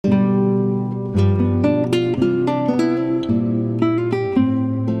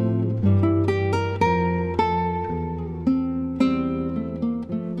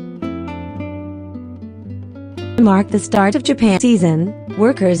mark the start of Japan season,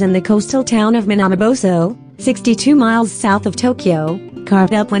 workers in the coastal town of Minamiboso, 62 miles south of Tokyo,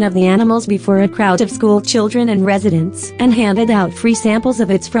 carved up one of the animals before a crowd of school children and residents and handed out free samples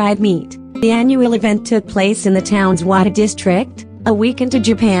of its fried meat. The annual event took place in the town's Wada district, a week into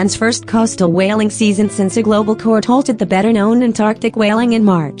Japan's first coastal whaling season since a global court halted the better-known Antarctic whaling in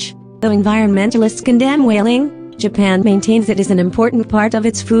March. Though environmentalists condemn whaling, Japan maintains it is an important part of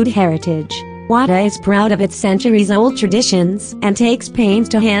its food heritage. Wada is proud of its centuries-old traditions and takes pains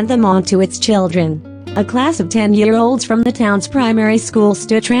to hand them on to its children. A class of 10-year-olds from the town's primary school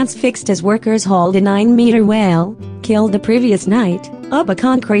stood transfixed as workers hauled a 9-metre whale, killed the previous night, up a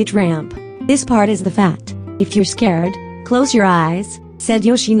concrete ramp. This part is the fact. If you're scared, close your eyes, said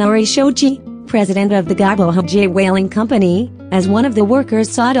Yoshinori Shoji, president of the Gaibo Hogei whaling company, as one of the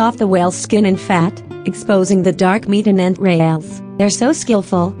workers sawed off the whale's skin and fat, exposing the dark meat and entrails. They're so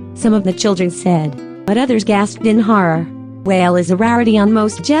skillful, some of the children said, but others gasped in horror. Whale is a rarity on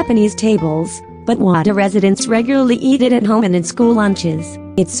most Japanese tables, but Wada residents regularly eat it at home and in school lunches.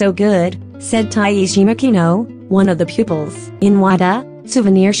 It's so good, said Taishi Makino, one of the pupils. In Wada,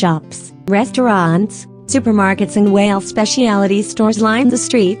 souvenir shops, restaurants, supermarkets and whale speciality stores line the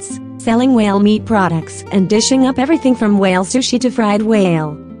streets, selling whale meat products and dishing up everything from whale sushi to fried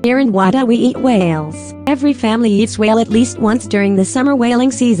whale. Here in Wada we eat whales. Every family eats whale at least once during the summer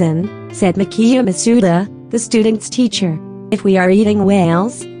whaling season, said Michiyo Masuda, the student's teacher. If we are eating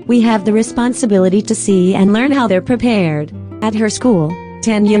whales, we have the responsibility to see and learn how they're prepared. At her school,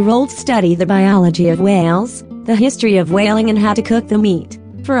 10-year-olds study the biology of whales, the history of whaling and how to cook the meat.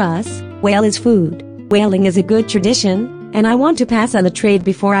 For us, whale is food. Whaling is a good tradition, and I want to pass on the trade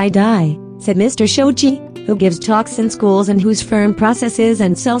before I die, said Mr. Shoji, who gives talks in schools and whose firm processes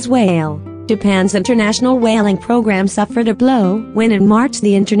and sells whale. Japan's international whaling program suffered a blow when in March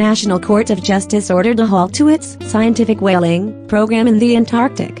the International Court of Justice ordered a halt to its scientific whaling program in the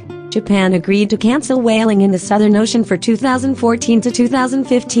Antarctic. Japan agreed to cancel whaling in the Southern Ocean for 2014 to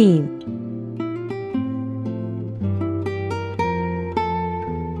 2015.